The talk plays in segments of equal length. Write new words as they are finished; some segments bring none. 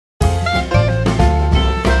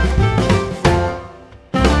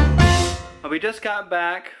We just got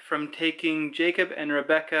back from taking Jacob and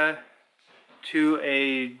Rebecca to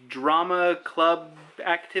a drama club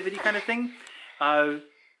activity kind of thing.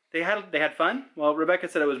 They had fun. Well, Rebecca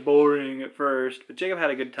said it was boring at first, but Jacob had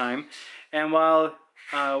a good time. And while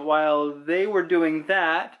they were doing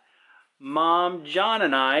that, Mom, John,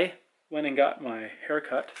 and I went and got my hair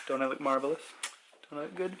cut. Don't I look marvelous? Don't I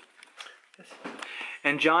look good? Yes.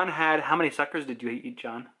 And John had, how many suckers did you eat,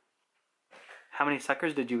 John? How many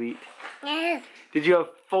suckers did you eat? Did you have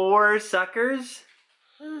 4 suckers?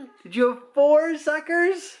 Did you have 4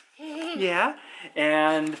 suckers? Yeah.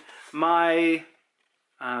 And my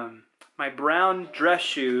brown dress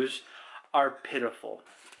shoes are pitiful.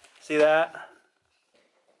 See that?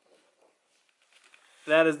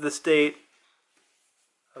 That is the state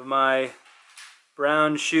of my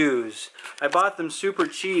brown shoes. I bought them super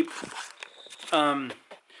cheap.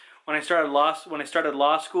 When I started law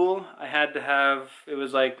school, I had to have, it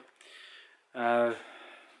was like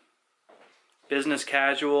business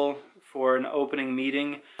casual for an opening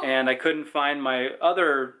meeting, and I couldn't find my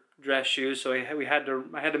other dress shoes, so I had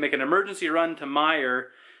to make an emergency run to Meijer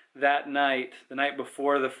that night, the night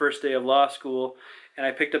before the first day of law school, and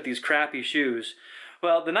I picked up these crappy shoes.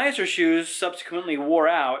 Well, the nicer shoes subsequently wore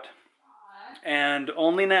out, and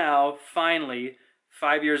only now, finally,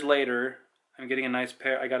 5 years later, I'm getting a nice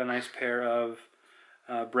pair. I got a nice pair of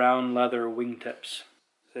brown leather wingtips.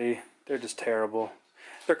 See, they're just terrible.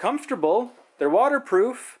 They're comfortable, they're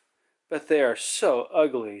waterproof, but they are so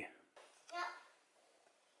ugly.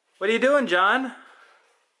 What are you doing, John? I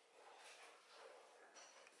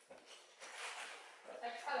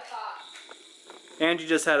just had a thought. Angie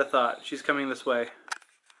just had a thought. She's coming this way.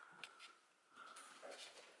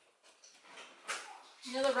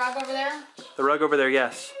 You know the rug over there? The rug over there,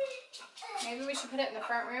 yes. Maybe we should put it in the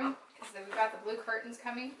front room because we've got the blue curtains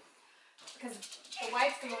coming. Because the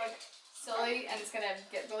white's going to look silly and it's going to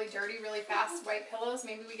get really dirty really fast, white pillows.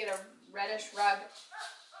 Maybe we get a reddish rug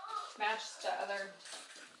to match the other.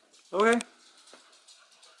 Okay.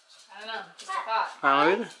 I don't know, just a thought. I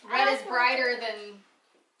don't know either. Red is brighter than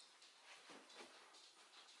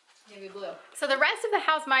maybe blue. So the rest of the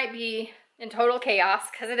house might be in total chaos,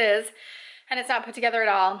 because it is, and it's not put together at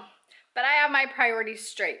all. But I have my priorities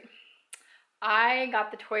straight. I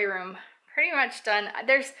got the toy room pretty much done.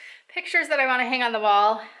 There's pictures that I want to hang on the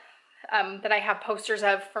wall that I have posters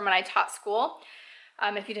of from when I taught school.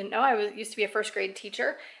 If you didn't know, I used to be a first grade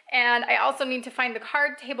teacher. And I also need to find the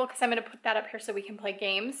card table because I'm going to put that up here so we can play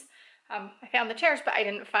games. I found the chairs, but I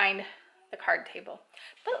didn't find the card table.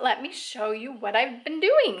 But let me show you what I've been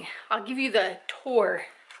doing. I'll give you the tour.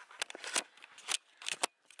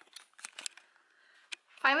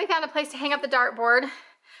 Finally found a place to hang up the dartboard.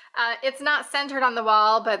 It's not centered on the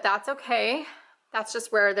wall, but that's okay. That's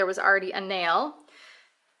just where there was already a nail.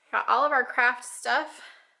 Got all of our craft stuff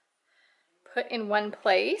put in one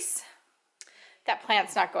place. That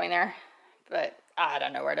plant's not going there, but I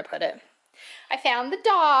don't know where to put it. I found the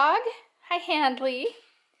dog. Hi, Handley.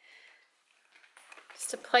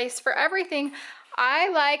 Just a place for everything. I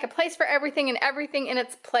like a place for everything and everything in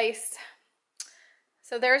its place.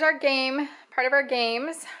 So there's our game, part of our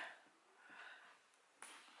games.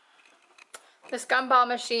 This gumball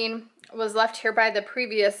machine was left here by the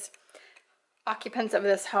previous occupants of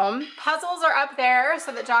this home. Puzzles are up there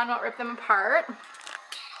so that John won't rip them apart.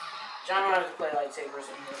 John wanted to play lightsabers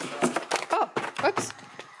in here, so. Oh, whoops.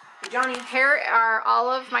 Johnny. Here are all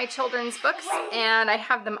of my children's books, and I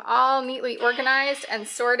have them all neatly organized and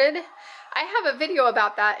sorted. I have a video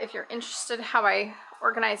about that if you're interested how I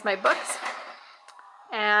organize my books.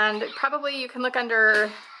 And probably you can look under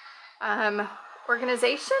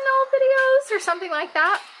organizational videos or something like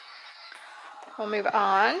that. We'll move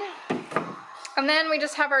on. And then we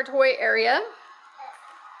just have our toy area.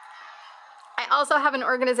 I also have an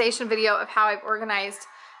organization video of how I've organized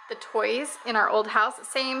the toys in our old house.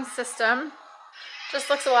 Same system. Just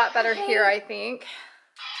looks a lot better here, I think.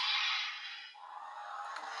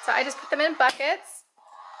 So I just put them in buckets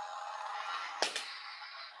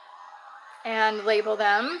and label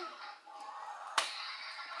them.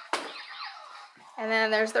 And then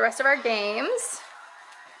there's the rest of our games.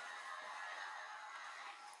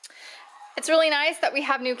 It's really nice that we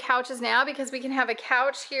have new couches now because we can have a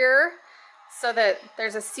couch here so that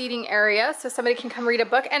there's a seating area so somebody can come read a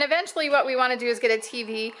book. And eventually what we want to do is get a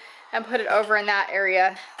TV and put it over in that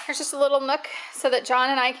area. Here's just a little nook so that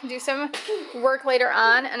John and I can do some work later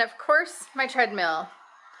on. And of course, my treadmill.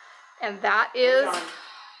 And that is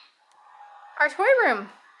our toy room.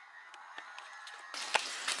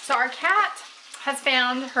 So our cat has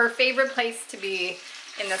found her favorite place to be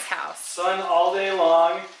in this house. Sun all day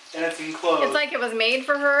long, and it's enclosed. It's like it was made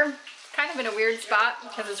for her. kind of in a weird spot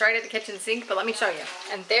because it's right at the kitchen sink, but let me show you.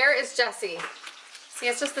 And there is Jessie. See,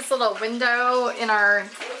 it's just this little window in our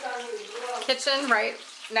kitchen right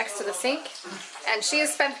next to the sink. And she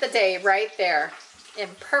has spent the day right there in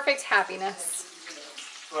perfect happiness.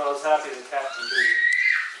 Well, as happy as a cat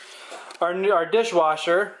can be. Our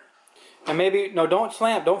dishwasher, and maybe, no, don't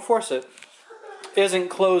slam, don't force it, isn't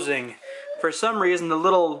closing. For some reason, the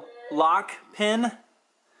little lock pin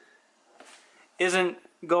isn't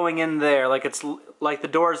going in there, like the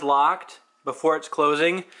door's locked before it's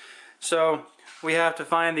closing. So we have to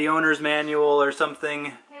find the owner's manual or something.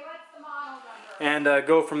 Okay, what's the model number? And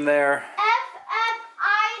go from there.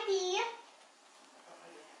 FFID.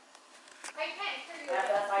 I can't hear you.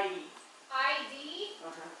 FFID. ID.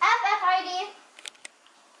 FFID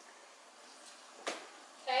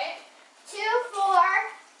Okay.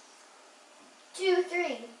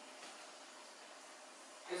 2423.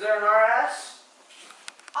 Is there an RS?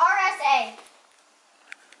 RSA.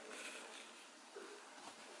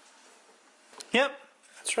 Yep,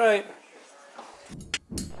 that's right.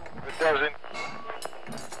 It doesn't.